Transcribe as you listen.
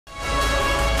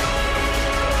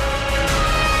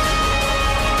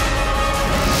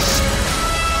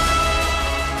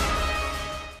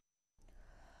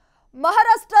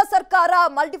ಸರ್ಕಾರ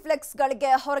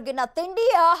ಮಲ್ಟಿಪ್ಲೆಕ್ಸ್ಗಳಿಗೆ ಹೊರಗಿನ ತಿಂಡಿ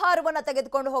ಆಹಾರವನ್ನು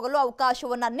ತೆಗೆದುಕೊಂಡು ಹೋಗಲು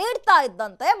ಅವಕಾಶವನ್ನ ನೀಡ್ತಾ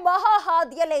ಇದ್ದಂತೆ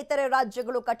ಮಹಾಹಾದಿಯಲ್ಲಿ ಇತರೆ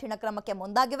ರಾಜ್ಯಗಳು ಕಠಿಣ ಕ್ರಮಕ್ಕೆ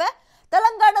ಮುಂದಾಗಿವೆ.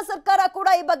 ತೆಲಂಗಾಣ ಸರ್ಕಾರ ಕೂಡ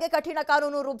ಈ ಬಗ್ಗೆ ಕಠಿಣ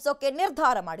ಕಾನೂನು ರೂಪಿಸೋಕೆ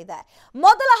ನಿರ್ಧಾರ ಮಾಡಿದೆ.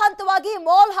 ಮೊದಲ ಹಂತವಾಗಿ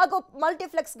ಮಾಲ್ ಹಾಗೂ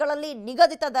ಮಲ್ಟಿಪ್ಲೆಕ್ಸ್ಗಳಲ್ಲಿ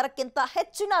ನಿಗದಿತ ದರಕ್ಕಿಂತ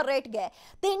ಹೆಚ್ಚಿನ ರೇಟ್ಗೆ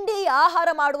ತಿಂಡಿ ಆಹಾರ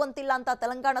ಮಾಡುವಂತಿಲ್ಲ ಅಂತ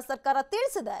ತೆಲಂಗಾಣ ಸರ್ಕಾರ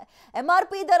ತಿಳಿಸಿದೆ.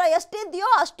 MRP ದರ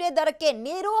ಎಷ್ಟಿದೆಯೋ ಅಷ್ಟೇ ದರಕ್ಕೆ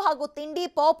ನೀರು ಹಾಗೂ ತಿಂಡಿ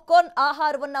ಪಾಪ್ಕಾರ್ನ್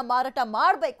ಆಹಾರವನ್ನ ಮಾರಾಟ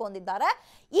ಮಾಡಬೇಕು ಅಂದಿದ್ದಾರೆ.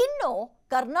 ಇನ್ನು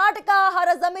ಕರ್ನಾಟಕ ಆಹಾರ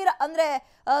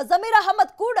ಜಮೀರ್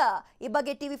ಅಹಮದ್ ಕೂಡ ಈ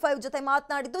ಬಗ್ಗೆ TV5 ಜೊತೆ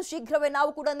ಮಾತನಾಡಿದ್ದು ಶೀಘ್ರವೇ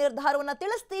ನಾವು ಕೂಡ ನಿರ್ಧಾರವನ್ನ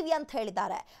ತಿಳಿಸ್ತೀವಿ ಅಂತ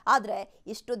ಹೇಳಿದ್ದಾರೆ. ಆದ್ರೆ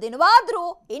ಇಷ್ಟು ದಿನವಾದ್ರೂ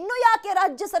ಇನ್ನು ಯಾಕೆ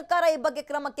ರಾಜ್ಯ ಸರ್ಕಾರ ಈ ಬಗ್ಗೆ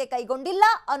ಕ್ರಮಕ್ಕೆ ಕೈಗೊಂಡಿಲ್ಲ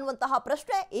ಅನ್ನುವಂತಹ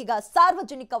ಪ್ರಶ್ನೆ ಈಗ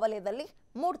ಸಾರ್ವಜನಿಕ ವಲಯದಲ್ಲಿ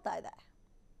ಮೂಡ್ತಾ ಇದೆ.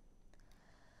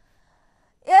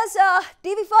 ಎಸ್,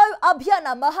 TV5 ಅಭಿಯಾನ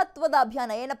ಮಹತ್ವದ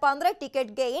ಅಭಿಯಾನ ಏನಪ್ಪಾ ಅಂದ್ರೆ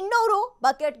ಟಿಕೆಟ್ಗೆ 200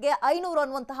 ಬಕೆಟ್ಗೆ 500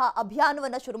 ಅನ್ನುವಂತಹ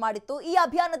ಅಭಿಯಾನವನ್ನ ಶುರು ಮಾಡಿತ್ತು. ಈ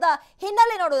ಅಭಿಯಾನದ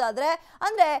ಹಿನ್ನೆಲೆ ನೋಡೋದಾದ್ರೆ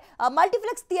ಅಂದ್ರೆ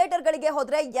ಮಲ್ಟಿಪ್ಲೆಕ್ಸ್ ಥಿಯೇಟರ್ಗಳಿಗೆ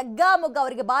ಹೋದ್ರೆ ಯಗ್ಗಾಮುಗ್ಗ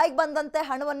ಅವರಿಗೆ ಬಾಯಿಗೆ ಬಂದಂತೆ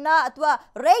ಹಣವನ್ನ ಅಥವಾ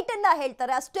ರೇಟ್ ಅನ್ನ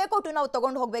ಹೇಳ್ತಾರೆ, ಅಷ್ಟೇ ಕೊಟ್ಟು ನಾವು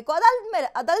ತಗೊಂಡು ಹೋಗ್ಬೇಕು.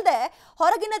 ಅದಲ್ಲದೆ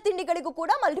ಹೊರಗಿನ ತಿಂಡಿಗಳಿಗೂ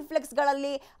ಕೂಡ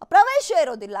ಮಲ್ಟಿಪ್ಲೆಕ್ಸ್ಗಳಲ್ಲಿ ಪ್ರವೇಶ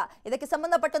ಇರೋದಿಲ್ಲ. ಇದಕ್ಕೆ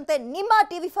ಸಂಬಂಧಪಟ್ಟಂತೆ ನಿಮ್ಮ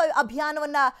TV5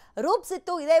 ಅಭಿಯಾನವನ್ನ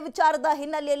ರೂಪಿಸಿತ್ತು. ಇದೇ ವಿಚಾರದ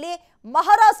ಹಿನ್ನೆಲೆಯಲ್ಲಿ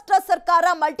ಮಹಾರಾಷ್ಟ್ರ ಸರ್ಕಾರ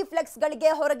ಮಲ್ಟಿಪ್ಲೆಕ್ಸ್ಗಳಿಗೆ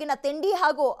ಹೊರಗಿನ ತಿಂಡಿ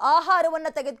ಹಾಗೂ ಆಹಾರವನ್ನ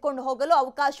ತೆಗೆದುಕೊಂಡು ಹೋಗಲು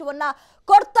ಅವಕಾಶವನ್ನ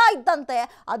ಕೊಡ್ತಾ ಇದ್ದಂತೆ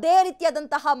ಅದೇ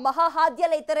ರೀತಿಯಾದಂತಹ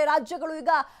ಮಹಾಹಾದ್ಯಲ ಇತರೆ ರಾಜ್ಯಗಳು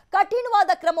ಈಗ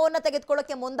ಕಠಿಣವಾದ ಕ್ರಮವನ್ನ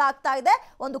ತೆಗೆದುಕೊಳ್ಳಕ್ಕೆ ಮುಂದಾಗ್ತಾ ಇದೆ.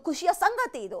 ಒಂದು ಖುಷಿಯ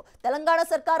ಸಂಗತಿ ಇದು. ತೆಲಂಗಾಣ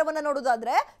ಸರ್ಕಾರವನ್ನ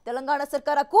ನೋಡೋದಾದ್ರೆ ತೆಲಂಗಾಣ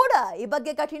ಸರ್ಕಾರ ಕೂಡ ಈ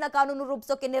ಬಗ್ಗೆ ಕಠಿಣ ಕಾನೂನು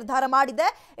ರೂಪಿಸೋಕೆ ನಿರ್ಧಾರ ಮಾಡಿದೆ.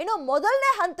 ಇನ್ನು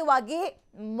ಮೊದಲನೇ ಹಂತವಾಗಿ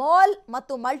ಮಾಲ್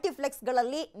ಮತ್ತು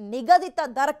ಮಲ್ಟಿಪ್ಲೆಕ್ಸ್ಗಳಲ್ಲಿ ನಿಗದಿತ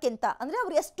ದರಕ್ಕಿಂತ ಅಂದ್ರೆ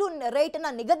ಅವರು ಎಷ್ಟು ರೇಟ್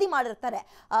ಅನ್ನ ನಿಗದಿ ಮಾಡಿರ್ತಾರೆ,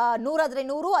 100 ಆದ್ರೆ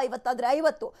 100, 50 ಆದ್ರೆ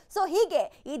 50, ಸೊ ಹೀಗೆ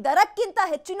ಈ ದರಕ್ಕಿಂತ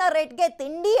ಹೆಚ್ಚಿನ ರೇಟ್ಗೆ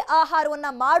ತಿಂಡಿ ಆಹಾರವನ್ನ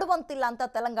ಮಾಡುವಂತಿಲ್ಲ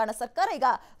ಅಂತ ತೆಲಂಗಾಣ ಸರ್ಕಾರ ಈಗ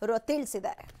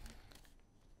ತಿಳಿಸಿದೆ.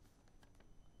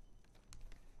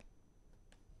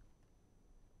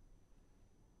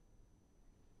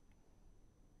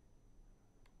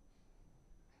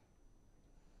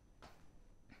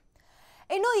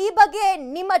 ಇನ್ನು ಈ ಬಗ್ಗೆ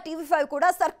ನಿಮ್ಮ TV5 ಕೂಡ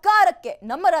ಸರ್ಕಾರಕ್ಕೆ,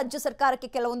 ನಮ್ಮ ರಾಜ್ಯ ಸರ್ಕಾರಕ್ಕೆ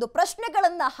ಕೆಲವೊಂದು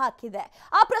ಪ್ರಶ್ನೆಗಳನ್ನ ಹಾಕಿದೆ.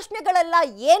 ಆ ಪ್ರಶ್ನೆಗಳೆಲ್ಲ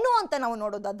ಏನು ಅಂತ ನಾವು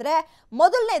ನೋಡೋದಾದ್ರೆ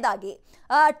ಮೊದಲನೇದಾಗಿ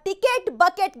ಟಿಕೆಟ್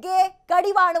ಬಕೆಟ್ಗೆ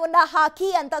ಕಡಿವಾಣವನ್ನ ಹಾಕಿ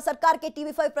ಅಂತ ಸರ್ಕಾರಕ್ಕೆ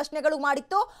TV5 ಪ್ರಶ್ನೆಗಳು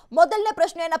ಮಾಡಿತ್ತು. ಮೊದಲನೇ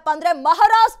ಪ್ರಶ್ನೆ ಏನಪ್ಪಾ ಅಂದ್ರೆ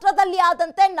ಮಹಾರಾಷ್ಟ್ರದಲ್ಲಿ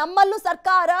ಆದಂತೆ ನಮ್ಮಲ್ಲೂ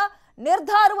ಸರ್ಕಾರ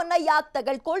ನಿರ್ಧಾರವನ್ನ ಯಾಕೆ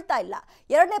ತೆಗೆದುಕೊಳ್ತಾ ಇಲ್ಲ.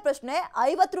 ಎರಡನೇ ಪ್ರಶ್ನೆ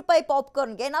 50 ರೂಪಾಯಿ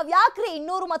ಪಾಪ್ಕಾರ್ನ್ಗೆ ನಾವು ಯಾಕ್ರಿ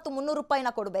 200 ಮತ್ತು 300 ರೂಪಾಯಿನ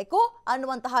ಕೊಡಬೇಕು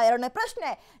ಅನ್ನುವಂತಹ ಎರಡನೇ ಪ್ರಶ್ನೆ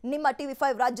ನಿಮ್ಮ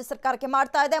TV5 ರಾಜ್ಯ ಸರ್ಕಾರಕ್ಕೆ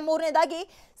ಮಾಡ್ತಾ ಇದೆ. ಮೂರನೇದಾಗಿ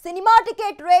ಸಿನಿಮಾ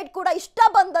ಟಿಕೆಟ್ ರೇಟ್ ಕೂಡ ಇಷ್ಟ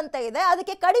ಬಂದಂತೆ ಇದೆ,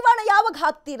 ಅದಕ್ಕೆ ಕಡಿವಾಣ ಯಾವಾಗ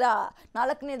ಹಾಕ್ತೀರಾ.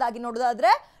 ನಾಲ್ಕನೇದಾಗಿ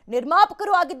ನೋಡೋದಾದ್ರೆ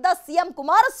ನಿರ್ಮಾಪಕರು ಆಗಿದ್ದ CM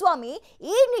ಕುಮಾರಸ್ವಾಮಿ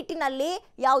ಈ ನಿಟ್ಟಿನಲ್ಲಿ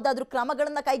ಯಾವುದಾದ್ರೂ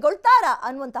ಕ್ರಮಗಳನ್ನ ಕೈಗೊಳ್ತಾರಾ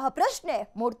ಅನ್ನುವಂತಹ ಪ್ರಶ್ನೆ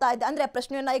ಮೂಡ್ತಾ ಇದೆ. ಅಂದ್ರೆ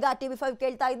ಪ್ರಶ್ನೆಯನ್ನ ಈಗ TV5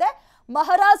 ಕೇಳ್ತಾ ಇದೆ.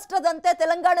 ಮಹಾರಾಷ್ಟ್ರದಂತೆ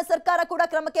ತೆಲಂಗಾಣ ಸರ್ಕಾರ ಕೂಡ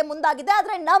ಕ್ರಮಕ್ಕೆ ಮುಂದಾಗಿದೆ,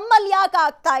 ಆದ್ರೆ ನಮ್ಮಲ್ಲಿ ಯಾಕೆ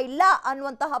ಆಗ್ತಾ ಇಲ್ಲ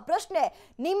ಅನ್ನುವಂತಹ ಪ್ರಶ್ನೆ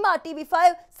ನಿಮ್ಮ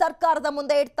TV5 ಸರ್ಕಾರದ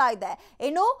ಮುಂದೆ ಇಡ್ತಾ ಇದೆ.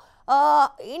 ಇನ್ನು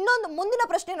ಇನ್ನೊಂದು ಮುಂದಿನ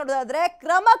ಪ್ರಶ್ನೆ ನೋಡೋದಾದ್ರೆ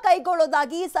ಕ್ರಮ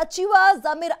ಕೈಗೊಳ್ಳೋದಾಗಿ ಸಚಿವ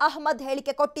ಜಮೀರ್ ಅಹಮದ್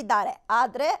ಹೇಳಿಕೆ ಕೊಟ್ಟಿದ್ದಾರೆ,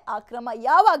 ಆದ್ರೆ ಆ ಕ್ರಮ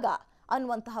ಯಾವಾಗ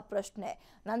ಅನ್ನುವಂತಹ ಪ್ರಶ್ನೆ.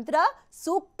 ನಂತರ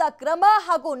ಸೂಕ್ತ ಕ್ರಮ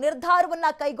ಹಾಗೂ ನಿರ್ಧಾರವನ್ನ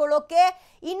ಕೈಗೊಳ್ಳೋಕೆ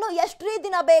ಇನ್ನು ಎಷ್ಟೇ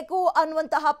ದಿನ ಬೇಕು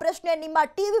ಅನ್ನುವಂತಹ ಪ್ರಶ್ನೆ ನಿಮ್ಮ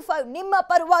TV5 ನಿಮ್ಮ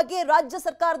ಪರವಾಗಿ ರಾಜ್ಯ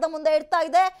ಸರ್ಕಾರದ ಮುಂದೆ ಇಡ್ತಾ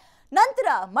ಇದೆ. ನಂತರ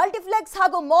ಮಲ್ಟಿಪ್ಲೆಕ್ಸ್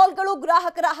ಹಾಗೂ ಮಾಲ್ಗಳು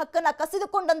ಗ್ರಾಹಕರ ಹಕ್ಕನ್ನ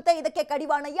ಕಸಿದುಕೊಂಡಂತೆ ಇದಕ್ಕೆ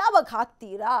ಕಡಿವಾಣ ಯಾವಾಗ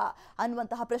ಹಾಕ್ತೀರಾ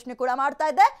ಅನ್ನುವಂತಹ ಪ್ರಶ್ನೆ ಕೂಡ ಮಾಡ್ತಾ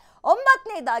ಇದೆ.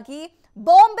 9ನೇದಾಗಿ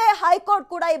ಬಾಂಬೆ ಹೈಕೋರ್ಟ್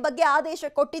ಕೂಡ ಈ ಬಗ್ಗೆ ಆದೇಶ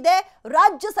ಕೊಟ್ಟಿದೆ.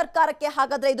 ರಾಜ್ಯ ಸರ್ಕಾರಕ್ಕೆ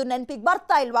ಹಾಗಾದ್ರೆ ಇದು ನೆನಪಿಗೆ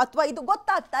ಬರ್ತಾ ಇಲ್ವಾ ಅಥವಾ ಇದು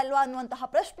ಗೊತ್ತಾಗ್ತಾ ಇಲ್ವಾ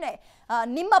ಅನ್ನುವಂತಹ ಪ್ರಶ್ನೆ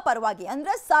ನಿಮ್ಮ ಪರವಾಗಿ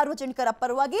ಅಂದ್ರೆ ಸಾರ್ವಜನಿಕರ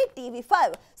ಪರವಾಗಿ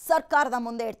TV5 ಸರ್ಕಾರದ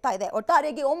ಮುಂದೆ ಇಡ್ತಾ ಇದೆ.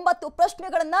 ಒಟ್ಟಾರೆಯಾಗಿ 9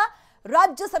 ಪ್ರಶ್ನೆಗಳನ್ನ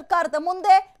ರಾಜ್ಯ ಸರ್ಕಾರದ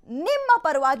ಮುಂದೆ ನಿಮ್ಮ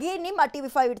ಪರವಾಗಿ ನಿಮ್ಮ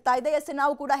TV5 ಇಡ್ತಾ ಇದೆ. ಎಸ್,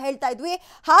 ನಾವು ಕೂಡ ಹೇಳ್ತಾ ಇದ್ವಿ,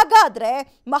 ಹಾಗಾದ್ರೆ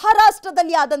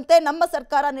ಮಹಾರಾಷ್ಟ್ರದಲ್ಲಿ ಆದಂತೆ ನಮ್ಮ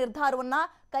ಸರ್ಕಾರ ನಿರ್ಧಾರವನ್ನ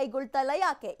ಕೈಗೊಳ್ತಾ ಇಲ್ಲ,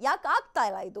 ಯಾಕೆ ಆಗ್ತಾ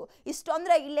ಇಲ್ಲ ಇದು ಇಷ್ಟು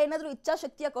ಅಂದ್ರೆ ಇಲ್ಲೇನಾದ್ರೂ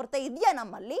ಇಚ್ಛಾಶಕ್ತಿಯ ಕೊರತೆ ಇದೆಯಾ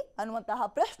ನಮ್ಮಲ್ಲಿ ಅನ್ನುವಂತಹ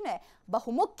ಪ್ರಶ್ನೆ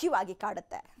ಬಹುಮುಖ್ಯವಾಗಿ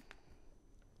ಕಾಡುತ್ತೆ.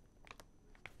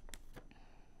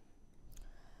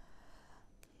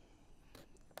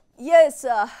 ಎಸ್,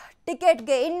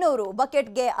 ಟಿಕೆಟ್ಗೆ 200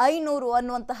 ಬಕೆಟ್ಗೆ 500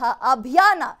 ಅನ್ನುವಂತಹ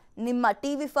ಅಭಿಯಾನ ನಿಮ್ಮ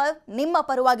TV5 ನಿಮ್ಮ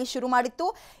ಪರವಾಗಿ ಶುರು ಮಾಡಿತ್ತು.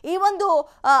 ಈ ಒಂದು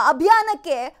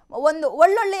ಅಭಿಯಾನಕ್ಕೆ ಒಂದು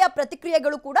ಒಳ್ಳೊಳ್ಳೆಯ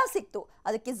ಪ್ರತಿಕ್ರಿಯೆಗಳು ಕೂಡ ಸಿಕ್ತು.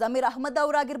 ಅದಕ್ಕೆ ಜಮೀರ್ ಅಹಮದ್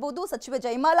ಅವರಾಗಿರ್ಬೋದು, ಸಚಿವ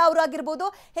ಜಯಮಾಲಾ ಅವರಾಗಿರ್ಬೋದು,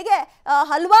 ಹೀಗೆ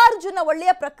ಹಲವಾರು ಜನ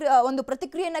ಒಳ್ಳೆಯ ಒಂದು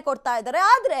ಪ್ರತಿಕ್ರಿಯೆಯನ್ನು ಕೊಡ್ತಾ ಇದ್ದಾರೆ.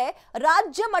 ಆದರೆ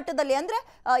ರಾಜ್ಯ ಮಟ್ಟದಲ್ಲಿ ಅಂದ್ರೆ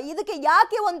ಇದಕ್ಕೆ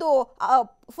ಯಾಕೆ ಒಂದು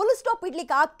ಫುಲ್ ಸ್ಟಾಪ್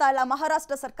ಇಡ್ಲಿಕ್ಕೆ ಆಗ್ತಾ ಇಲ್ಲ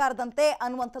ಮಹಾರಾಷ್ಟ್ರ ಸರ್ಕಾರದಂತೆ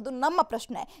ಅನ್ನುವಂಥದ್ದು ನಮ್ಮ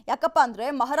ಪ್ರಶ್ನೆ. ಯಾಕಪ್ಪ ಅಂದರೆ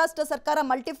ಮಹಾರಾಷ್ಟ್ರ ಸರ್ಕಾರ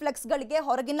ಮಲ್ಟಿಪ್ಲೆಕ್ಸ್ಗಳಿಗೆ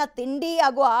ಹೊರಗಿನ ತಿಂಡಿ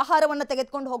ಹಾಗೂ ಆಹಾರವನ್ನು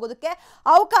ತೆಗೆದುಕೊಂಡು ಹೋಗೋದಕ್ಕೆ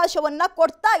ಅವಕಾಶವನ್ನು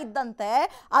ಕೊಡ್ತಾ ಇದ್ದಂತೆ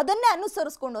ಅದನ್ನೇ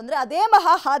ಅನುಸರಿಸ್ಕೊಂಡು ಅಂದರೆ ಅದೇ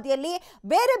ಮಹಾ ಹಾದಿಯಲ್ಲಿ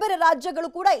ಬೇರೆ ಬೇರೆ ರಾಜ್ಯಗಳು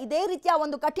ಕೂಡ ಇದೇ ರೀತಿಯ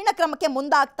ಒಂದು ಕಠಿಣ ಕ್ರಮಕ್ಕೆ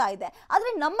ಮುಂದಾಗ್ತಾ ಇದೆ.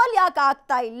 ಆದರೆ ನಮ್ಮಲ್ಲಿ ಯಾಕೆ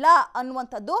ಆಗ್ತಾ ಇಲ್ಲ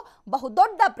ಅನ್ನುವಂಥದ್ದು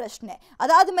ಬಹುದೊಡ್ಡ ಪ್ರಶ್ನೆ.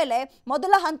 ಅದಾದ ಮೇಲೆ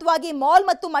ಮೊದಲ ಹಂತವಾಗಿ ಮಾಲ್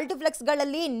ಮತ್ತು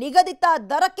ಮಲ್ಟಿಪ್ಲೆಕ್ಸ್ಗಳಲ್ಲಿ ನಿಗದಿತ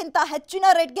ದರಕ್ಕಿಂತ ಹೆಚ್ಚಿನ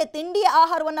ರೇಟ್ಗೆ ತಿಂಡಿ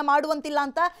ಆಹಾರವನ್ನು ಮಾಡುವಂತಿಲ್ಲ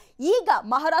ಅಂತ ಈಗ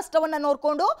ಮಹಾರಾಷ್ಟ್ರವನ್ನ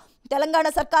ನೋಡಿಕೊಂಡು ತೆಲಂಗಾಣ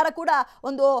ಸರ್ಕಾರ ಕೂಡ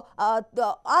ಒಂದು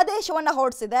ಆದೇಶವನ್ನು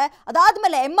ಹೊರಡಿಸಿದೆ.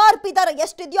 ಅದಾದ್ಮೇಲೆ MRP ದರ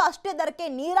ಎಷ್ಟಿದೆಯೋ ಅಷ್ಟೇ ದರಕ್ಕೆ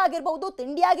ನೀರಾಗಿರಬಹುದು,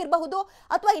 ತಿಂಡಿ ಆಗಿರಬಹುದು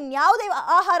ಅಥವಾ ಇನ್ಯಾವುದೇ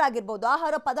ಆಹಾರ ಆಗಿರಬಹುದು,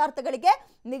 ಆಹಾರ ಪದಾರ್ಥಗಳಿಗೆ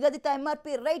ನಿಗದಿತ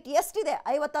MRP ರೇಟ್ ಎಷ್ಟಿದೆ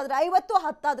 50 ಆದರೆ 50,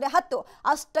 10 ಆದರೆ 10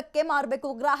 ಅಷ್ಟಕ್ಕೆ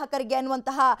ಮಾರಬೇಕು ಗ್ರಾಹಕರಿಗೆ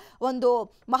ಅನ್ನುವಂತಹ ಒಂದು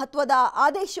ಮಹತ್ವದ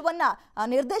ಆದೇಶವನ್ನ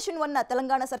ನಿರ್ದೇಶನವನ್ನ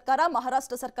ತೆಲಂಗಾಣ ಸರ್ಕಾರ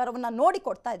ಮಹಾರಾಷ್ಟ್ರ ಸರ್ಕಾರವನ್ನ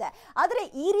ನೋಡಿಕೊಡ್ತಾ ಇದೆ. ಆದರೆ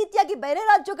ಈ ರೀತಿಯಾಗಿ ಬೇರೆ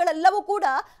ರಾಜ್ಯಗಳೆಲ್ಲವೂ ಕೂಡ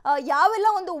ಯಾವೆಲ್ಲ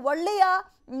ಒಂದು ಒಳ್ಳೆಯ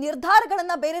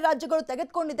ನಿರ್ಧಾರಗಳನ್ನ ಬೇರೆ ರಾಜ್ಯಗಳು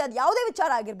ತೆಗೆದುಕೊಂಡಿದೆ, ಅದು ಯಾವುದೇ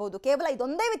ವಿಚಾರ ಆಗಿರ್ಬೋದು, ಕೇವಲ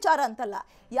ಇದೊಂದೇ ವಿಚಾರ ಅಂತಲ್ಲ,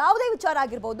 ಯಾವುದೇ ವಿಚಾರ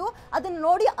ಆಗಿರ್ಬೋದು ಅದನ್ನು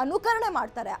ನೋಡಿ ಅನುಕರಣೆ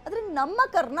ಮಾಡ್ತಾರೆ. ಆದರೆ ನಮ್ಮ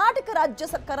ಕರ್ನಾಟಕ ರಾಜ್ಯ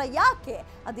ಸರ್ಕಾರ ಯಾಕೆ,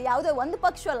 ಅದು ಯಾವುದೇ ಒಂದು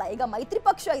ಪಕ್ಷ ಅಲ್ಲ, ಈಗ ಮೈತ್ರಿ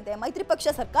ಪಕ್ಷ ಇದೆ, ಮೈತ್ರಿ ಪಕ್ಷ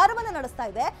ಸರ್ಕಾರವನ್ನು ನಡೆಸ್ತಾ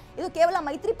ಇದೆ. ಇದು ಕೇವಲ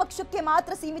ಮೈತ್ರಿ ಪಕ್ಷಕ್ಕೆ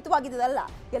ಮಾತ್ರ ಸೀಮಿತವಾಗಿದೆಯಲ್ಲ,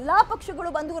 ಎಲ್ಲಾ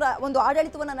ಪಕ್ಷಗಳು ಬಂದು ಒಂದು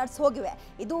ಆಡಳಿತವನ್ನು ನಡೆಸಿ ಹೋಗಿವೆ.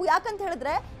 ಇದು ಯಾಕಂತ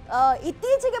ಹೇಳಿದ್ರೆ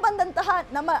ಇತ್ತೀಚೆಗೆ ಬಂದಂತಹ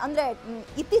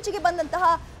ಇತ್ತೀಚೆಗೆ ಬಂದಂತಹ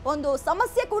ಒಂದು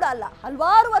ಸಮಸ್ಯೆ ಕೂಡ ಅಲ್ಲ.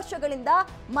 ಹಲವಾರು ವರ್ಷಗಳಿಂದ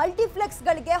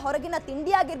ಮಲ್ಟಿಪ್ಲೆಕ್ಸ್ಗಳಿಗೆ ಹೊರಗಿನ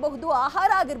ತಿಂಡಿ ಆಗಿರಬಹುದು,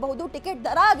 ಆಹಾರ ಆಗಿರಬಹುದು, ಟಿಕೆಟ್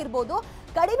ದರ ಆಗಿರಬಹುದು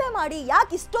ಕಡಿಮೆ ಮಾಡಿ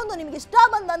ಯಾಕೆ ಇಷ್ಟೊಂದು ನಿಮ್ಗೆ ಇಷ್ಟ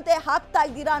ಬಂದಂತೆ ಹಾಕ್ತಾ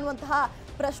ಇದ್ದೀರಾ ಅನ್ನುವಂತಹ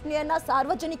ಪ್ರಶ್ನೆಯನ್ನ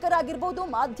ಸಾರ್ವಜನಿಕರಾಗಿರಬಹುದು,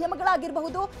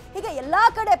 ಮಾಧ್ಯಮಗಳಾಗಿರಬಹುದು, ಹೀಗೆ ಎಲ್ಲಾ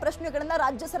ಕಡೆ ಪ್ರಶ್ನೆಗಳನ್ನ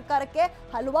ರಾಜ್ಯ ಸರ್ಕಾರಕ್ಕೆ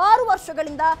ಹಲವಾರು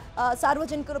ವರ್ಷಗಳಿಂದ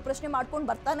ಸಾರ್ವಜನಿಕರು ಪ್ರಶ್ನೆ ಮಾಡ್ಕೊಂಡು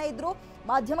ಬರ್ತಾನೆ ಇದ್ರು,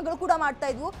 ಮಾಧ್ಯಮಗಳು ಕೂಡ ಮಾಡ್ತಾ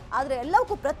ಇದ್ವು. ಆದರೆ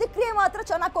ಎಲ್ಲವಕ್ಕೂ ಪ್ರತಿಕ್ರಿಯೆ ಮಾತ್ರ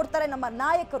ಚೆನ್ನಾಗಿ ಕೊಡ್ತಾರೆ ನಮ್ಮ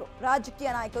ನಾಯಕರು, ರಾಜಕೀಯ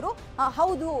ನಾಯಕರು.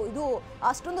 ಹೌದು ಇದು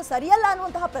ಅಷ್ಟೊಂದು ಸರಿಯಲ್ಲ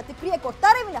ಅನ್ನುವಂತಹ ಪ್ರತಿಕ್ರಿಯೆ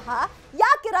ಕೊಡ್ತಾರೆ ವಿನಃ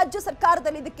ಯಾಕೆ ರಾಜ್ಯ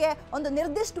ಸರ್ಕಾರದಲ್ಲಿ ಇದಕ್ಕೆ ಒಂದು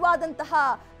ನಿರ್ದಿಷ್ಟವಾದಂತಹ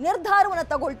ನಿರ್ಧಾರವನ್ನು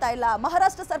ತಗೊಳ್ತಾ ಇಲ್ಲ.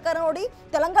 ಮಹಾರಾಷ್ಟ್ರ ಸರ್ಕಾರ ನೋಡಿ,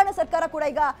 ತೆಲಂಗಾಣ ಸರ್ಕಾರ ಕೂಡ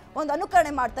ಈಗ ಒಂದು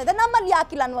ಅನುಕರಣೆ ಮಾಡ್ತಾ ಇದೆ, ನಮ್ಮಲ್ಲಿ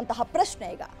ಯಾಕಿಲ್ಲ ಅನ್ನುವಂತಹ ಪ್ರಶ್ನೆ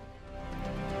ಈಗ.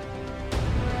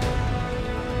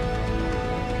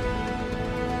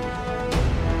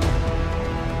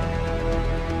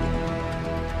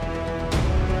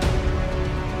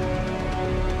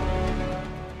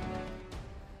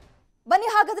 ಬನ್ನಿ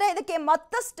ಹಾಗಾದ್ರೆ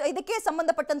ಇದಕ್ಕೆ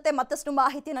ಸಂಬಂಧಪಟ್ಟಂತೆ ಮತ್ತಷ್ಟು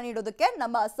ಮಾಹಿತಿಯನ್ನು ನೀಡೋದಕ್ಕೆ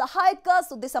ನಮ್ಮ ಸಹಾಯಕ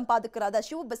ಸುದ್ದಿ ಸಂಪಾದಕರಾದ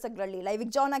ಶಿವು ಬೆಸಗ್ರಳ್ಳಿ ಲೈವ್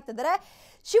ಜಾಯ್ನ್ ಆಗ್ತಿದ್ದಾರೆ.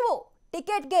 ಶಿವು,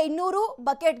 ಟಿಕೆಟ್ಗೆ 200,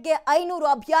 ಬಕೆಟ್ಗೆ 500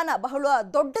 ಅಭಿಯಾನ ಬಹಳ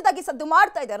ದೊಡ್ಡದಾಗಿ ಸದ್ದು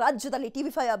ಮಾಡ್ತಾ ಇದೆ ರಾಜ್ಯದಲ್ಲಿ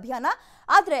TV5 ಅಭಿಯಾನ.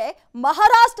 ಆದ್ರೆ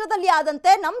ಮಹಾರಾಷ್ಟ್ರದಲ್ಲಿ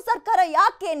ಆದಂತೆ ನಮ್ಮ ಸರ್ಕಾರ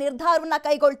ಯಾಕೆ ನಿರ್ಧಾರವನ್ನ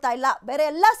ಕೈಗೊಳ್ತಾ ಇಲ್ಲ? ಬೇರೆ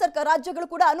ಎಲ್ಲಾ ರಾಜ್ಯಗಳು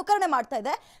ಕೂಡ ಅನುಕರಣೆ ಮಾಡ್ತಾ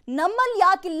ಇದೆ, ನಮ್ಮಲ್ಲಿ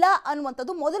ಯಾಕಿಲ್ಲ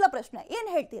ಅನ್ನುವಂಥದ್ದು ಮೊದಲ ಪ್ರಶ್ನೆ. ಏನ್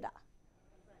ಹೇಳ್ತೀರಾ?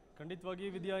 ಖಂಡಿತವಾಗಿ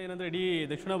ವಿದ್ಯಾ, ಏನಂದ್ರೆ ಇಡೀ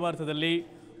ದಕ್ಷಿಣ ಭಾರತದಲ್ಲಿ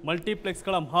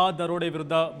ಮಲ್ಟಿಪ್ಲೆಕ್ಸ್ಗಳ ಮಹಾ ದರೋಡೆ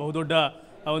ವಿರುದ್ಧ ಬಹುದೊಡ್ಡ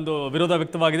ಒಂದು ವಿರೋಧ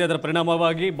ವ್ಯಕ್ತವಾಗಿದೆ. ಅದರ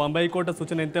ಪರಿಣಾಮವಾಗಿ ಬಾಂಬೆ ಹೈಕೋರ್ಟ್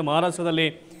ಸೂಚನೆಯಂತೆ ಮಹಾರಾಷ್ಟ್ರದಲ್ಲಿ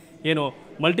ಏನು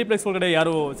ಮಲ್ಟಿಪ್ಲೆಕ್ಸ್ ಒಳಗಡೆ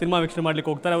ಯಾರು ಸಿನಿಮಾ ವೀಕ್ಷಣೆ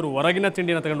ಮಾಡಲಿಕ್ಕೆ ಹೋಗ್ತಾರೆ ಅವರು ಹೊರಗಿನ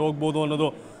ತಿಂಡಿಯನ್ನು ತಗೊಂಡು ಹೋಗ್ಬೋದು ಅನ್ನೋದು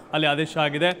ಅಲ್ಲಿ ಆದೇಶ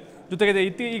ಆಗಿದೆ. ಜೊತೆಗೆ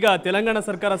ಈಗ ತೆಲಂಗಾಣ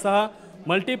ಸರ್ಕಾರ ಸಹ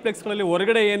ಮಲ್ಟಿಪ್ಲೆಕ್ಸ್ಗಳಲ್ಲಿ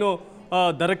ಹೊರಗಡೆ ಏನು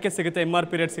ದರಕ್ಕೆ ಸಿಗುತ್ತೆ,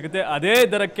 MRP ರೇಟ್ ಸಿಗುತ್ತೆ, ಅದೇ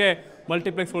ದರಕ್ಕೆ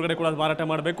ಮಲ್ಟಿಪ್ಲೆಕ್ಸ್ ಒಳಗಡೆ ಕೂಡ ಮಾರಾಟ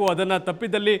ಮಾಡಬೇಕು. ಅದನ್ನು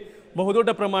ತಪ್ಪಿದಲ್ಲಿ ಬಹುದೊಡ್ಡ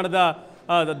ಪ್ರಮಾಣದ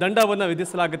ದಂಡವನ್ನು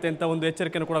ವಿಧಿಸಲಾಗುತ್ತೆ ಅಂತ ಒಂದು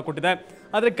ಎಚ್ಚರಿಕೆಯನ್ನು ಕೂಡ ಕೊಟ್ಟಿದೆ.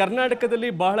 ಆದರೆ ಕರ್ನಾಟಕದಲ್ಲಿ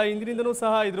ಬಹಳ ಹಿಂದಿನಿಂದನೂ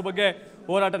ಸಹ ಇದ್ರ ಬಗ್ಗೆ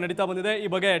ಹೋರಾಟ ನಡೀತಾ ಬಂದಿದೆ. ಈ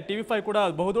ಬಗ್ಗೆ TV5 ಕೂಡ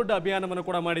ಬಹುದೊಡ್ಡ ಅಭಿಯಾನವನ್ನು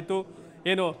ಕೂಡ ಮಾಡಿತ್ತು.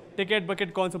 ಏನು ಟಿಕೆಟ್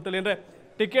ಬಕೆಟ್ ಕಾನ್ಸೆಪ್ಟಲ್ಲಿ ಅಂದರೆ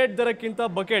ಟಿಕೆಟ್ ದರಕ್ಕಿಂತ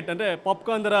ಬಕೆಟ್ ಅಂದರೆ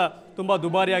ಪಾಪ್ಕಾರ್ನ್ ದರ ತುಂಬ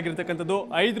ದುಬಾರಿ ಆಗಿರ್ತಕ್ಕಂಥದ್ದು.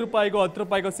 5 ರೂಪಾಯಿಗೋ 10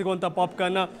 ರೂಪಾಯಿಗೋ ಸಿಗುವಂಥ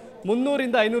ಪಾಪ್ಕಾರ್ನ್ನ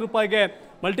 300ರಿಂದ 500 ರೂಪಾಯಿಗೆ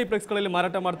ಮಲ್ಟಿಪ್ಲೆಕ್ಸ್ಗಳಲ್ಲಿ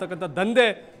ಮಾರಾಟ ಮಾಡ್ತಕ್ಕಂಥ ದಂಧೆ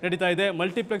ನಡೀತಾ ಇದೆ.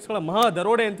 ಮಲ್ಟಿಪ್ಲೆಕ್ಸ್ಗಳ ಮಹಾ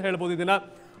ದರೋಡೆ ಅಂತ ಹೇಳ್ಬೋದು ಇದನ್ನು.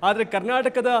 ಆದರೆ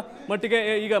ಕರ್ನಾಟಕದ ಮಟ್ಟಿಗೆ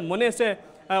ಈಗ ಮೊನ್ನೆಯಷ್ಟೇ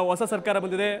ಹೊಸ ಸರ್ಕಾರ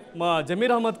ಬಂದಿದೆ.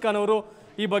 ಜಮೀರ್ ಅಹಮದ್ ಖಾನ್ ಅವರು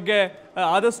ಈ ಬಗ್ಗೆ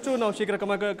ಆದಷ್ಟು ನಾವು ಶೀಘ್ರ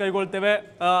ಕ್ರಮ ಕೈಗೊಳ್ತೇವೆ,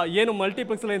 ಏನು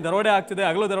ಮಲ್ಟಿಪ್ಲೆಕ್ಸ್ನಲ್ಲಿ ದರೋಡೆ ಆಗ್ತಿದೆ,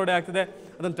 ಹಗಲು ದರೋಡೆ ಆಗ್ತಿದೆ,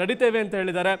 ಅದನ್ನು ತಡಿತೇವೆ ಅಂತ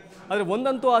ಹೇಳಿದ್ದಾರೆ. ಆದರೆ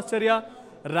ಒಂದಂತೂ ಆಶ್ಚರ್ಯ,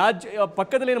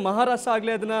 ಪಕ್ಕದಲ್ಲಿ ಏನು ಮಹಾರಾಷ್ಟ್ರ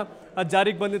ಆಗಲೇ ಅದನ್ನು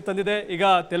ಜಾರಿಗೆ ತಂದಿದೆ. ಈಗ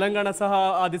ತೆಲಂಗಾಣ ಸಹ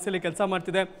ಆ ದಿಸೆಯಲ್ಲಿ ಕೆಲಸ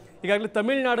ಮಾಡ್ತಿದೆ. ಈಗಾಗಲೇ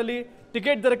ತಮಿಳುನಾಡಲ್ಲಿ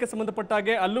ಟಿಕೆಟ್ ದರಕ್ಕೆ ಸಂಬಂಧಪಟ್ಟ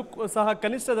ಹಾಗೆ ಅಲ್ಲೂ ಸಹ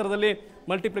ಕನಿಷ್ಠ ದರದಲ್ಲಿ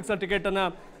ಮಲ್ಟಿಪ್ಲೆಕ್ಸ್ ಟಿಕೆಟನ್ನು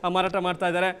ಮಾರಾಟ ಮಾಡ್ತಾ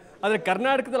ಇದ್ದಾರೆ. ಆದರೆ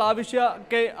ಕರ್ನಾಟಕದಲ್ಲಿ ಆ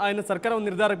ವಿಷಯಕ್ಕೆ ಏನು ಸರ್ಕಾರ ಒಂದು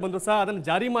ನಿರ್ಧಾರಕ್ಕೆ ಬಂದರೂ ಸಹ ಅದನ್ನು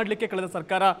ಜಾರಿ ಮಾಡಲಿಕ್ಕೆ ಕಳೆದ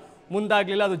ಸರ್ಕಾರ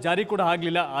ಮುಂದಾಗಲಿಲ್ಲ, ಅದು ಜಾರಿ ಕೂಡ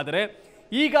ಆಗಲಿಲ್ಲ. ಆದರೆ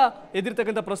ಈಗ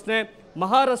ಎದುರಿರ್ತಕ್ಕಂಥ ಪ್ರಶ್ನೆ,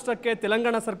 ಮಹಾರಾಷ್ಟ್ರಕ್ಕೆ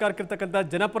ತೆಲಂಗಾಣ ಸರ್ಕಾರಕ್ಕೆ ಇರ್ತಕ್ಕಂಥ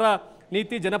ಜನಪರ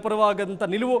ನೀತಿ, ಜನಪರವಾದಂಥ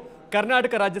ನಿಲುವು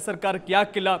ಕರ್ನಾಟಕ ರಾಜ್ಯ ಸರ್ಕಾರಕ್ಕೆ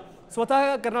ಯಾಕಿಲ್ಲ? ಸ್ವತಃ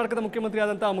ಕರ್ನಾಟಕದ ಮುಖ್ಯಮಂತ್ರಿ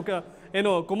ಆದಂಥ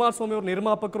ಕುಮಾರಸ್ವಾಮಿ ಅವರು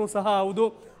ನಿರ್ಮಾಪಕರು ಸಹ ಹೌದು,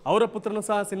 ಅವರ ಪುತ್ರನೂ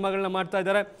ಸಹ ಸಿನಿಮಾಗಳನ್ನ ಮಾಡ್ತಾ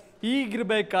ಇದ್ದಾರೆ.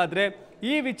 ಈಗಿರಬೇಕಾದ್ರೆ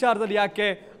ಈ ವಿಚಾರದಲ್ಲಿ ಯಾಕೆ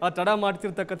ತಡ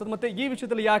ಮಾಡ್ತಿರ್ತಕ್ಕಂಥದ್ದು, ಮತ್ತು ಈ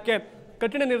ವಿಷಯದಲ್ಲಿ ಯಾಕೆ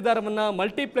ಕಠಿಣ ನಿರ್ಧಾರವನ್ನು,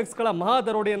 ಮಲ್ಟಿಪ್ಲೆಕ್ಸ್ಗಳ ಮಹಾ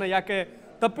ದರೋಡೆಯನ್ನು ಯಾಕೆ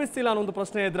ತಪ್ಪಿಸ್ತಿಲ್ಲ ಅನ್ನೋ ಒಂದು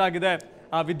ಪ್ರಶ್ನೆ ಎದುರಾಗಿದೆ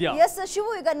ವಿದ್ಯಾ. ಎಸ್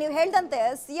ಶಿವು, ಈಗ ನೀವು ಹೇಳ್ದಂತೆ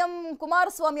ಸಿಎಂ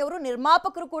ಕುಮಾರಸ್ವಾಮಿ ಅವರು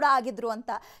ನಿರ್ಮಾಪಕರು ಕೂಡ ಆಗಿದ್ರು ಅಂತ.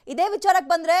 ಇದೇ ವಿಚಾರಕ್ಕೆ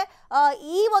ಬಂದ್ರೆ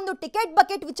ಈ ಒಂದು ಟಿಕೆಟ್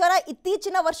ಬಕೆಟ್ ವಿಚಾರ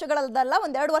ಇತ್ತೀಚಿನ ವರ್ಷಗಳದ್ದಲ್ಲ,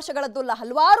 ಒಂದೆರಡು ವರ್ಷಗಳದ್ದು ಅಲ್ಲ,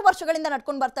 ಹಲವಾರು ವರ್ಷಗಳಿಂದ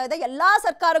ನಡ್ಕೊಂಡು ಬರ್ತಾ ಇದೆ. ಎಲ್ಲಾ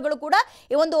ಸರ್ಕಾರಗಳು ಕೂಡ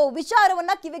ಈ ಒಂದು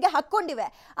ವಿಚಾರವನ್ನ ಕಿವಿಗೆ ಹಾಕೊಂಡಿವೆ.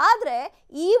 ಆದ್ರೆ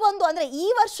ಈ ಒಂದು ಅಂದ್ರೆ ಈ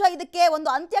ವರ್ಷ ಇದಕ್ಕೆ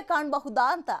ಒಂದು ಅಂತ್ಯ ಕಾಣಬಹುದಾ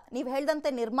ಅಂತ. ನೀವು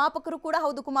ಹೇಳ್ದಂತೆ ನಿರ್ಮಾಪಕರು ಕೂಡ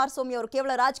ಹೌದು ಕುಮಾರಸ್ವಾಮಿ ಅವರು,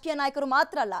 ಕೇವಲ ರಾಜಕೀಯ ನಾಯಕರು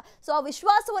ಮಾತ್ರ ಅಲ್ಲ. ಸೊ ಆ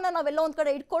ವಿಶ್ವಾಸವನ್ನ ನಾವೆಲ್ಲ ಒಂದ್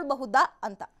ಕಡೆ ಇಟ್ಕೊಳ್ಬಹುದಾ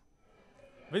ಅಂತ.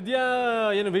 ವಿದ್ಯಾ,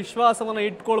 ಏನು ವಿಶ್ವಾಸವನ್ನು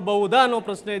ಇಟ್ಕೊಳ್ಬಹುದಾ ಅನ್ನೋ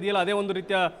ಪ್ರಶ್ನೆ ಇದೆಯಲ್ಲ, ಅದೇ ಒಂದು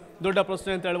ರೀತಿಯ ದೊಡ್ಡ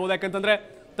ಪ್ರಶ್ನೆ ಅಂತ ಹೇಳ್ಬೋದು. ಯಾಕಂತಂದ್ರೆ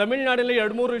ತಮಿಳುನಾಡಿನಲ್ಲಿ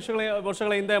 2-3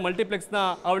 ವರ್ಷಗಳ ಹಿಂದೆ ಮಲ್ಟಿಪ್ಲೆಕ್ಸ್ನ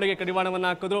ಅವಳಿಗೆ ಕಡಿವಾಣವನ್ನು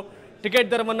ಹಾಕಿದ್ರು. ಟಿಕೆಟ್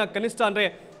ದರವನ್ನು ಕನಿಷ್ಠ ಅಂದರೆ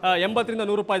 80ರಿಂದ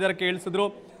 100 ರೂಪಾಯಿ ದರಕ್ಕೆ ಇಳಿಸಿದ್ರು.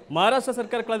 ಮಹಾರಾಷ್ಟ್ರ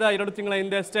ಸರ್ಕಾರ ಕಳೆದ 2 ತಿಂಗಳ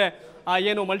ಹಿಂದೆ ಅಷ್ಟೇ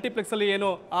ಏನು ಮಲ್ಟಿಪ್ಲೆಕ್ಸಲ್ಲಿ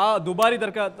ಏನು ಆ ದುಬಾರಿ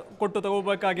ದರ ಕೊಟ್ಟು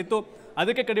ತಗೋಬೇಕಾಗಿತ್ತು,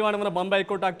 ಅದಕ್ಕೆ ಕಡಿವಾಣವನ್ನು ಬಾಂಬೆ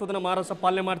ಹೈಕೋರ್ಟ್ ಆಗ್ತದನ್ನು ಮಹಾರಾಷ್ಟ್ರ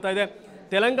ಪಾಲನೆ ಮಾಡ್ತಾ ಇದೆ.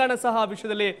 ತೆಲಂಗಾಣ ಸಹ ಆ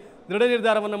ವಿಷಯದಲ್ಲಿ ದೃಢ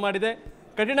ನಿರ್ಧಾರವನ್ನು ಮಾಡಿದೆ,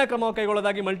 ಕಠಿಣ ಕ್ರಮ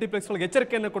ಕೈಗೊಳ್ಳೋದಾಗಿ ಮಲ್ಟಿಪ್ಲೆಕ್ಸ್ಗಳಿಗೆ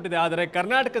ಎಚ್ಚರಿಕೆಯನ್ನು ಕೊಟ್ಟಿದೆ. ಆದರೆ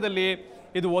ಕರ್ನಾಟಕದಲ್ಲಿ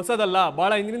ಇದು ಹೊಸದಲ್ಲ,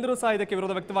 ಬಹಳ ಹಿಂದಿನಿಂದಲೂ ಸಹ ಇದಕ್ಕೆ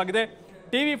ವಿರೋಧ ವ್ಯಕ್ತವಾಗಿದೆ.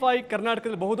 TV5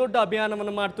 ಕರ್ನಾಟಕದಲ್ಲಿ ಬಹುದೊಡ್ಡ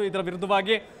ಅಭಿಯಾನವನ್ನು ಮಾಡ್ತು ಇದರ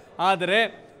ವಿರುದ್ಧವಾಗಿ. ಆದರೆ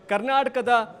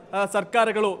ಕರ್ನಾಟಕದ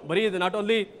ಸರ್ಕಾರಗಳು ಬರೀ ನಾಟ್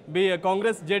ಓನ್ಲಿ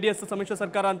ಕಾಂಗ್ರೆಸ್ JDS ಸಮ್ಮಿಶ್ರ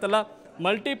ಸರ್ಕಾರ ಅಂತಲ್ಲ,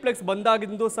 ಮಲ್ಟಿಪ್ಲೆಕ್ಸ್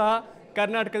ಬಂದಾಗಿಂದು ಸಹ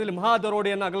ಕರ್ನಾಟಕದಲ್ಲಿ ಮಹಾ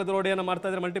ದರೋಡೆಯನ್ನು ಅಗಲ ದರೋಡೆಯನ್ನು ಮಾಡ್ತಾ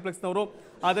ಇದ್ದಾರೆ ಮಲ್ಟಿಪ್ಲೆಕ್ಸ್ನವರು.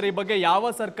 ಆದರೆ ಈ ಬಗ್ಗೆ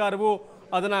ಯಾವ ಸರ್ಕಾರವೂ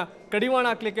ಅದನ್ನು ಕಡಿವಾಣ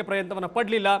ಹಾಕಲಿಕ್ಕೆ ಪ್ರಯತ್ನವನ್ನು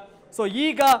ಪಡಲಿಲ್ಲ. ಸೊ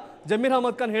ಈಗ ಜಮೀರ್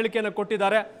ಅಹಮದ್ ಖಾನ್ ಹೇಳಿಕೆಯನ್ನು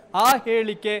ಕೊಟ್ಟಿದ್ದಾರೆ. ಆ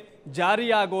ಹೇಳಿಕೆ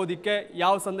ಜಾರಿಯಾಗೋದಕ್ಕೆ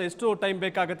ಎಷ್ಟು ಟೈಮ್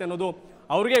ಬೇಕಾಗುತ್ತೆ ಅನ್ನೋದು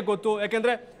ಅವ್ರಿಗೆ ಗೊತ್ತು.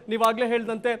 ಯಾಕೆಂದರೆ ನೀವಾಗಲೇ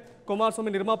ಹೇಳಿದಂತೆ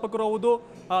ಕುಮಾರಸ್ವಾಮಿ ನಿರ್ಮಾಪಕರು ಹೌದು,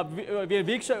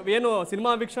 ಏನು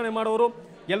ಸಿನಿಮಾ ವೀಕ್ಷಣೆ ಮಾಡೋರು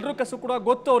ಎಲ್ಲರೂ ಕಸು ಕೂಡ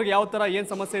ಗೊತ್ತು ಅವ್ರಿಗೆ ಯಾವ ಥರ ಏನು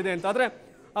ಸಮಸ್ಯೆ ಇದೆ ಅಂತ. ಆದರೆ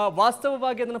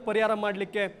ವಾಸ್ತವವಾಗಿ ಅದನ್ನು ಪರಿಹಾರ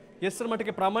ಮಾಡಲಿಕ್ಕೆ ಎಷ್ಟರ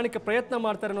ಮಟ್ಟಿಗೆ ಪ್ರಾಮಾಣಿಕ ಪ್ರಯತ್ನ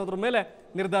ಮಾಡ್ತಾರೆ ಅನ್ನೋದ್ರ ಮೇಲೆ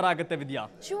ನಿರ್ಧಾರ ಆಗುತ್ತೆ ವಿದ್ಯಾ.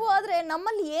 ಶಿವು, ಆದ್ರೆ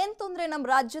ನಮ್ಮಲ್ಲಿ ಏನ್ ತೊಂದ್ರೆ, ನಮ್ಮ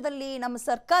ರಾಜ್ಯದಲ್ಲಿ ನಮ್ಮ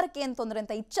ಸರ್ಕಾರಕ್ಕೆ ಏನ್ ತೊಂದ್ರೆ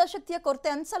ಅಂತ ಇಚ್ಛಾಶಕ್ತಿಯ ಕೊರತೆ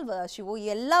ಅನ್ಸಲ್ವ ಶಿವು?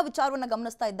 ಎಲ್ಲಾ ವಿಚಾರವನ್ನ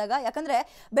ಗಮನಿಸ್ತಾ ಇದ್ದಾಗ, ಯಾಕಂದ್ರೆ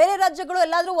ಬೇರೆ ರಾಜ್ಯಗಳು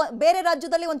ಎಲ್ಲಾದ್ರೂ ಬೇರೆ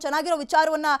ರಾಜ್ಯದಲ್ಲಿ ಒಂದು ಚೆನ್ನಾಗಿರೋ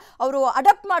ವಿಚಾರವನ್ನ ಅವರು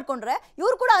ಅಡಾಪ್ಟ್ ಮಾಡ್ಕೊಂಡ್ರೆ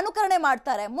ಇವ್ರು ಕೂಡ ಅನುಕರಣೆ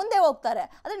ಮಾಡ್ತಾರೆ, ಮುಂದೆ ಹೋಗ್ತಾರೆ.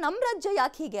 ಆದ್ರೆ ನಮ್ಮ ರಾಜ್ಯ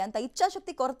ಯಾಕೆ ಹೀಗೆ ಅಂತ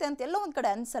ಇಚ್ಛಾಶಕ್ತಿ ಕೊರತೆ ಅಂತ ಎಲ್ಲೋ ಒಂದ್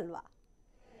ಕಡೆ ಅನ್ಸಲ್ವಾ?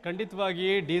 ಖಂಡಿತವಾಗಿ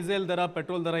ಡೀಸೆಲ್ ದರ,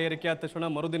 ಪೆಟ್ರೋಲ್ ದರ ಏರಿಕೆ ಆದ ತಕ್ಷಣ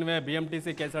ಮರುದಿನವೇ BMTC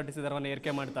KSRTC ದರವನ್ನು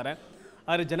ಏರಿಕೆ ಮಾಡ್ತಾರೆ.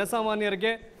 ಆದರೆ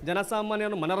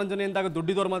ಜನಸಾಮಾನ್ಯರು ಮನೋರಂಜನೆಯಿಂದಾಗ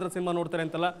ದುಡ್ಡಿದವರು ಮಾತ್ರ ಸಿನಿಮಾ ನೋಡ್ತಾರೆ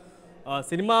ಅಂತಲ್ಲ,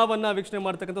 ಸಿನಿಮಾವನ್ನು ವೀಕ್ಷಣೆ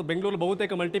ಮಾಡ್ತಕ್ಕಂಥ ಬೆಂಗಳೂರು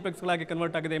ಬಹುತೇಕ ಮಲ್ಟಿಪ್ಲೆಕ್ಸ್ಗಳಾಗಿ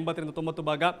ಕನ್ವರ್ಟ್ ಆಗಿದೆ. 80ರಿಂದ 90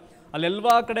 ಭಾಗ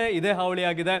ಅಲ್ಲೆಲ್ಲ ಕಡೆ ಇದೇ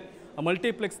ಹಾವಳಿಯಾಗಿದೆ.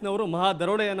 ಮಲ್ಟಿಪ್ಲೆಕ್ಸ್ನವರು ಮಹಾ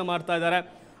ದರೋಡೆಯನ್ನು ಮಾಡ್ತಾ ಇದ್ದಾರೆ.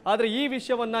 ಆದರೆ ಈ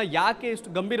ವಿಷಯವನ್ನು ಯಾಕೆ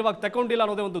ಇಷ್ಟು ಗಂಭೀರವಾಗಿ ತಗೊಂಡಿಲ್ಲ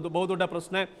ಅನ್ನೋದೇ ಒಂದು ಬಹುದೊಡ್ಡ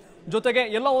ಪ್ರಶ್ನೆ. ಜೊತೆಗೆ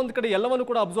ಎಲ್ಲ ಒಂದು ಕಡೆ ಎಲ್ಲವನ್ನು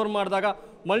ಕೂಡ ಅಬ್ಸರ್ವ್ ಮಾಡಿದಾಗ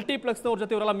ಮಲ್ಟಿಪ್ಲೆಕ್ಸ್ನವ್ರ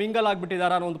ಜೊತೆ ಇವರೆಲ್ಲ ಮಿಂಗಲ್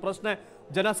ಆಗಿಬಿಟ್ಟಿದ್ದಾರೆ ಅನ್ನೋ ಒಂದು ಪ್ರಶ್ನೆ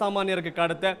ಜನಸಾಮಾನ್ಯರಿಗೆ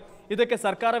ಕಾಡುತ್ತೆ. ಇದಕ್ಕೆ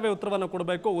ಸರ್ಕಾರವೇ ಉತ್ತರವನ್ನು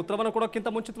ಕೊಡಬೇಕು. ಉತ್ತರವನ್ನು ಕೊಡೋಕ್ಕಿಂತ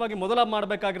ಮುಂಚಿತವಾಗಿ ಮೊದಲ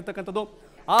ಮಾಡಬೇಕಾಗಿರ್ತಕ್ಕಂಥದ್ದು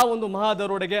ಆ ಒಂದು ಮಹಾ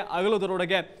ದರೋಡೆಗೆ, ಅಗಲು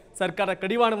ದರೋಡೆಗೆ ಸರ್ಕಾರ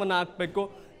ಕಡಿವಾಣವನ್ನು ಹಾಕಬೇಕು.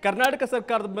 ಕರ್ನಾಟಕ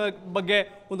ಸರ್ಕಾರದ ಬಗ್ಗೆ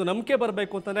ಒಂದು ನಂಬಿಕೆ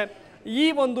ಬರಬೇಕು ಅಂತಂದರೆ ಈ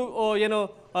ಒಂದು ಏನು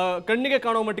ಕಣ್ಣಿಗೆ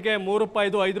ಕಾಣೋ ಮಟ್ಟಿಗೆ 3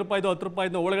 ರೂಪಾಯಿದು, 5 ರೂಪಾಯಿದು, 10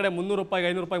 ರೂಪಾಯಿದು ಒಳಗಡೆ 300 ರೂಪಾಯಿಗೆ,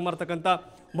 500 ರೂಪಾಯಿಗೆ ಮಾರ್ತಕ್ಕಂಥ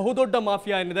ಬಹುದೊಡ್ಡ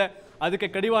ಮಾಫಿಯಾ ಏನಿದೆ ಅದಕ್ಕೆ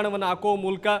ಕಡಿವಾಣವನ್ನು ಹಾಕೋ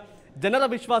ಮೂಲಕ ಜನರ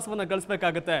ವಿಶ್ವಾಸವನ್ನು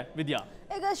ಗಳಿಸಬೇಕಾಗುತ್ತೆ ವಿದ್ಯಾ.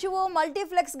 ಈಗ ಶಿವು,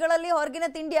 ಮಲ್ಟಿಪ್ಲೆಕ್ಸ್ಗಳಲ್ಲಿ ಹೊರಗಿನ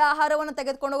ತಿಂಡಿ ಆಹಾರವನ್ನು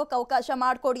ತೆಗೆದುಕೊಂಡು ಹೋಗೋಕೆ ಅವಕಾಶ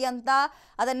ಮಾಡಿಕೊಡಿ ಅಂತ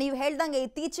ಅದನ್ನ ನೀವು ಹೇಳ್ದಂಗೆ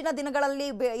ಇತ್ತೀಚಿನ ದಿನಗಳಲ್ಲಿ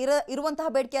ಇರುವಂತಹ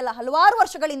ಬೇಡಿಕೆ ಎಲ್ಲ ಹಲವಾರು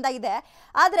ವರ್ಷಗಳಿಂದ ಇದೆ.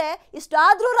 ಆದರೆ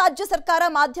ಇಷ್ಟಾದರೂ ರಾಜ್ಯ ಸರ್ಕಾರ,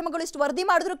 ಮಾಧ್ಯಮಗಳು ಇಷ್ಟು ವರದಿ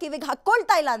ಮಾಡಿದ್ರು ಕಿವಿಗೆ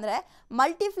ಹಾಕ್ಕೊಳ್ತಾ ಇಲ್ಲ ಅಂದರೆ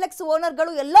ಮಲ್ಟಿಪ್ಲೆಕ್ಸ್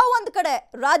ಓನರ್ಗಳು ಎಲ್ಲೋ ಒಂದು ಕಡೆ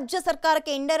ರಾಜ್ಯ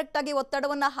ಸರ್ಕಾರಕ್ಕೆ ಇಂಡೈರೆಕ್ಟ್ ಆಗಿ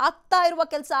ಒತ್ತಡವನ್ನು ಹಾಕ್ತಾ ಇರುವ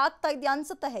ಕೆಲಸ ಆಗ್ತಾ ಇದೆಯಾ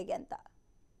ಅನ್ಸುತ್ತಾ ಹೇಗೆ ಅಂತ?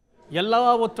 ಎಲ್ಲ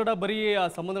ಒತ್ತಡ ಬರೀ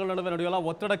ಸಂಬಂಧಗಳ ನಡುವೆ ನಡೆಯೋಲ್ಲ,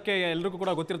 ಒತ್ತಡಕ್ಕೆ ಎಲ್ರಿಗೂ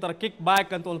ಕೂಡ ಗೊತ್ತಿರ್ತಾರೆ. ಕಿಕ್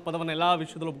ಬ್ಯಾಕ್ ಅಂತ ಒಂದು ಪದವನ್ನು ಎಲ್ಲ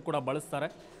ವಿಷಯದಲ್ಲೂ ಕೂಡ ಬಳಸ್ತಾರೆ.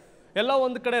 ಎಲ್ಲ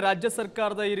ಒಂದು ಕಡೆ ರಾಜ್ಯ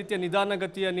ಸರ್ಕಾರದ ಈ ರೀತಿಯ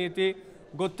ನಿಧಾನಗತಿಯ ನೀತಿ,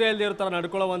 ಗೊತ್ತೇ ಇಲ್ಲದೆ ಇರೋ ಥರ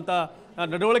ನಡ್ಕೊಳ್ಳುವಂಥ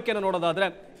ನಡವಳಿಕೆಯನ್ನು ನೋಡೋದಾದರೆ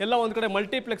ಎಲ್ಲ ಒಂದು ಕಡೆ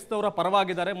ಮಲ್ಟಿಪ್ಲೆಕ್ಸ್ನವರ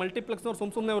ಪರವಾಗಿದ್ದಾರೆ. ಮಲ್ಟಿಪ್ಲೆಕ್ಸ್ನವ್ರು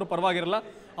ಸುಮ್ಮನೆ ಅವರು ಪರವಾಗಿರಲ್ಲ,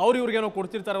 ಇವ್ರಿಗೇನೋ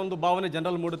ಕೊಡ್ತಿರ್ತಾರೆ ಒಂದು ಭಾವನೆ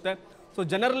ಜನರಲ್ಲಿ ಮೂಡುತ್ತೆ. ಸೊ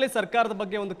ಜನರಲ್ಲಿ ಸರ್ಕಾರದ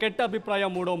ಬಗ್ಗೆ ಒಂದು ಕೆಟ್ಟ ಅಭಿಪ್ರಾಯ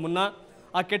ಮೂಡೋ ಮುನ್ನ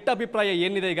ಆ ಕೆಟ್ಟ ಅಭಿಪ್ರಾಯ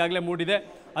ಏನಿದೆ ಈಗಾಗಲೇ ಮೂಡಿದೆ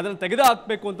ಅದನ್ನು ತೆಗೆದು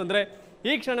ಹಾಕಬೇಕು ಅಂತಂದರೆ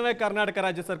ಈ ಕ್ಷಣವೇ ಕರ್ನಾಟಕ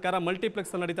ರಾಜ್ಯ ಸರ್ಕಾರ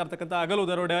ಮಲ್ಟಿಪ್ಲೆಕ್ಸ್ ನಡೀತಾ ಇರ್ತಕ್ಕಂಥ ಅಗಲು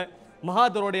ದರೋಡೆ, ಮಹಾ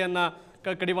ದರೋಡೆಯನ್ನು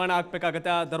ಕಡಿವಾಣ ಹಾಕಬೇಕಾಗತ್ತೆ.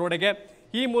 ಆ ದರೋಡೆಗೆ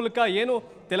ಈ ಮೂಲಕ ಏನು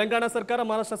ತೆಲಂಗಾಣ ಸರ್ಕಾರ,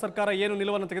 ಮಹಾರಾಷ್ಟ್ರ ಸರ್ಕಾರ ಏನು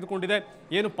ನಿಲುವನ್ನು ತೆಗೆದುಕೊಂಡಿದೆ,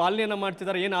 ಏನು ಪಾಲನೆಯನ್ನು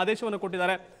ಮಾಡ್ತಿದ್ದಾರೆ, ಏನು ಆದೇಶವನ್ನು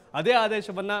ಕೊಟ್ಟಿದ್ದಾರೆ, ಅದೇ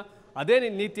ಆದೇಶವನ್ನು, ಅದೇ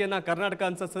ನೀತಿಯನ್ನು ಕರ್ನಾಟಕ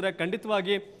ಅನುಸರಿಸಿದ್ರೆ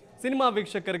ಖಂಡಿತವಾಗಿ ಸಿನಿಮಾ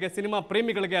ವೀಕ್ಷಕರಿಗೆ, ಸಿನಿಮಾ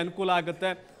ಪ್ರೇಮಿಗಳಿಗೆ ಅನುಕೂಲ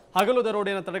ಆಗುತ್ತೆ. ಹಗಲು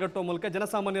ದರೋಡೆಯನ್ನು ತಡೆಗಟ್ಟುವ ಮೂಲಕ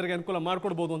ಜನಸಾಮಾನ್ಯರಿಗೆ ಅನುಕೂಲ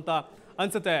ಮಾಡಿಕೊಡ್ಬೋದು ಅಂತ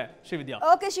ಅನ್ಸುತ್ತೆ ಶ್ರೀವಿದ್ಯಾ.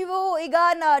 ಓಕೆ ಶಿವು, ಈಗ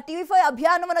TV5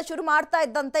 ಅಭಿಯಾನವನ್ನ ಶುರು ಮಾಡ್ತಾ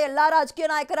ಇದ್ದಂತೆ ಎಲ್ಲಾ ರಾಜಕೀಯ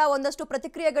ನಾಯಕರ ಒಂದಷ್ಟು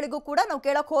ಪ್ರತಿಕ್ರಿಯೆಗಳಿಗೂ ಕೂಡ ನಾವು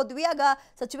ಕೇಳಕ್ ಹೋದ್ವಿ. ಆಗ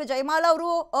ಸಚಿವ ಜಯಮಾಲ ಅವರು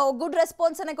ಗುಡ್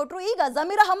ರೆಸ್ಪಾನ್ಸ್ ಅನ್ನ ಕೊಟ್ಟರು. ಈಗ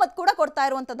ಜಮೀರ್ ಅಹಮದ್ ಕೂಡ ಕೊಡ್ತಾ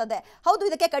ಇರುವಂತದ್ದೇ, ಹೌದು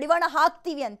ಇದಕ್ಕೆ ಕಡಿವಾಣ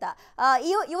ಹಾಕ್ತೀವಿ ಅಂತ.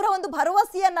 ಇವರ ಒಂದು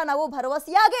ಭರವಸೆಯನ್ನ ನಾವು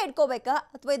ಭರವಸೆಯಾಗೆ ಇಟ್ಕೋಬೇಕಾ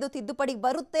ಅಥವಾ ಇದು ತಿದ್ದುಪಡಿಗೆ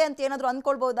ಬರುತ್ತೆ ಅಂತ ಏನಾದ್ರು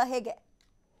ಅಂದ್ಕೊಳ್ಬಹುದಾ ಹೇಗೆ?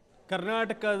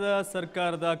 ಕರ್ನಾಟಕದ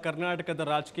ಸರ್ಕಾರದ, ಕರ್ನಾಟಕದ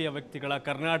ರಾಜಕೀಯ ವ್ಯಕ್ತಿಗಳ,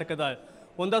 ಕರ್ನಾಟಕದ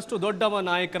ಒಂದಷ್ಟು ದೊಡ್ಡ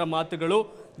ನಾಯಕರ ಮಾತುಗಳು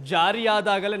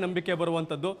ಜಾರಿಯಾದಾಗಲೇ ನಂಬಿಕೆ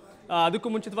ಬರುವಂಥದ್ದು. ಅದಕ್ಕೂ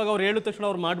ಮುಂಚಿತವಾಗಿ ಅವ್ರು ಹೇಳಿದ ತಕ್ಷಣ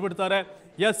ಅವ್ರು ಮಾಡಿಬಿಡ್ತಾರೆ.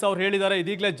 ಎಸ್, ಅವ್ರು ಹೇಳಿದ್ದಾರೆ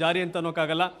ಇದೀಗಲೇ ಜಾರಿ ಅಂತ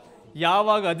ಅನ್ನೋಕ್ಕಾಗಲ್ಲ.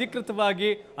 ಯಾವಾಗ ಅಧಿಕೃತವಾಗಿ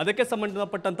ಅದಕ್ಕೆ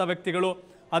ಸಂಬಂಧಪಟ್ಟಂಥ ವ್ಯಕ್ತಿಗಳು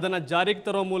ಅದನ್ನು ಜಾರಿಗೆ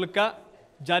ತರೋ ಮೂಲಕ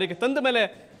ಜಾರಿಗೆ ತಂದ ಮೇಲೆ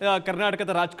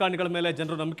ಕರ್ನಾಟಕದ ರಾಜಕಾರಣಿಗಳ ಮೇಲೆ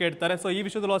ಜನರು ನಂಬಿಕೆ ಇಡ್ತಾರೆ. ಸೊ ಈ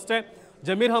ವಿಷಯದಲ್ಲೂ ಅಷ್ಟೇ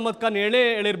ಜಮೀರ್ ಅಹಮದ್ ಖಾನ್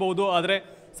ಹೇಳಿರ್ಬೋದು, ಆದರೆ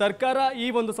ಸರ್ಕಾರ ಈ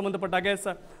ಒಂದು ಸಂಬಂಧಪಟ್ಟ ಹಾಗೆ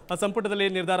ಸಂಪುಟದಲ್ಲಿ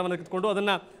ನಿರ್ಧಾರವನ್ನು ತೆಗೆದುಕೊಂಡು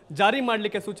ಅದನ್ನು ಜಾರಿ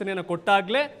ಮಾಡಲಿಕ್ಕೆ ಸೂಚನೆಯನ್ನು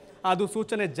ಕೊಟ್ಟಾಗಲೇ ಅದು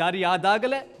ಸೂಚನೆ ಜಾರಿ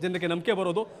ಆದಾಗಲೇ ಜನರಿಗೆ ನಂಬಿಕೆ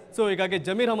ಬರೋದು. ಸೊ ಹೀಗಾಗಿ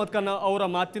ಜಮೀರ್ ಅಹಮದ್ ಖಾನ್ ಅವರ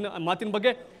ಮಾತಿನ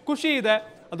ಬಗ್ಗೆ ಖುಷಿ ಇದೆ,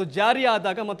 ಅದು ಜಾರಿ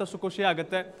ಆದಾಗ ಮತ್ತಷ್ಟು ಖುಷಿ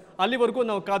ಆಗುತ್ತೆ. ಅಲ್ಲಿವರೆಗೂ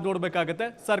ನಾವು ಕಾದು ನೋಡಬೇಕಾಗತ್ತೆ.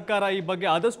 ಸರ್ಕಾರ ಈ ಬಗ್ಗೆ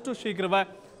ಆದಷ್ಟು ಶೀಘ್ರವೇ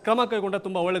ಕ್ರಮ ಕೈಗೊಂಡ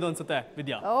ತುಂಬಾ ಒಳ್ಳೇದು ಅನ್ಸುತ್ತೆ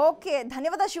ವಿದ್ಯಾ. ಓಕೆ,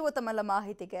 ಧನ್ಯವಾದ ಶಿವು ತಮ್ಮೆಲ್ಲ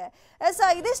ಮಾಹಿತಿಗೆ. ಎಸ್,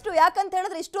 ಇದಿಷ್ಟು ಯಾಕಂತ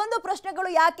ಹೇಳಿದ್ರೆ ಇಷ್ಟೊಂದು ಪ್ರಶ್ನೆಗಳು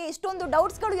ಯಾಕೆ, ಇಷ್ಟೊಂದು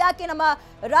ಡೌಟ್ಸ್ಗಳು ಯಾಕೆ ನಮ್ಮ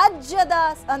ರಾಜ್ಯದ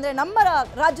ಅಂದ್ರೆ ನಮ್ಮ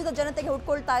ರಾಜ್ಯದ ಜನತೆಗೆ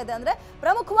ಹುಟ್ಕೊಳ್ತಾ ಇದೆ ಅಂದ್ರೆ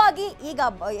ಪ್ರಮುಖವಾಗಿ ಈಗ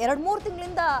 2-3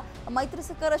 ತಿಂಗಳಿಂದ ಮೈತ್ರಿ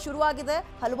ಸರ್ಕಾರ ಶುರುವಾಗಿದೆ.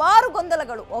 ಹಲವಾರು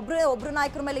ಗೊಂದಲಗಳು, ಒಬ್ರು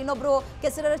ನಾಯಕರ ಮೇಲೆ ಇನ್ನೊಬ್ರು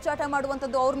ಕೆಸರೆರಚಾಟ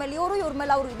ಮಾಡುವಂಥದ್ದು, ಅವ್ರ ಮೇಲೆ ಇವ್ರ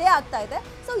ಮೇಲೆ ಅವರು ಇದೇ ಆಗ್ತಾ ಇದೆ.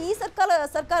 ಸೊ ಈ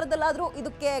ಸರ್ಕಾರದಲ್ಲಾದ್ರೂ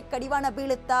ಇದಕ್ಕೆ ಕಡಿವಾಣ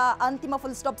ಬೀಳುತ್ತಾ, ಅಂತಿಮ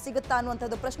ಫುಲ್ ಸ್ಟಾಪ್ ಸಿಗುತ್ತಾ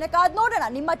ಅನ್ನುವಂಥದ್ದು ಪ್ರಶ್ನೆ ಕಾದ್ ನೋಡೋಣ.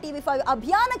 ನಿಮ್ಮ TV5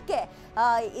 ಅಭಿಯಾನಕ್ಕೆ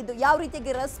ಇದು ಯಾವ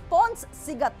ರೀತಿಯಾಗಿ ರೆಸ್ಪಾನ್ಸ್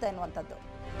ಸಿಗತ್ತೆ ಅನ್ನುವಂಥದ್ದು.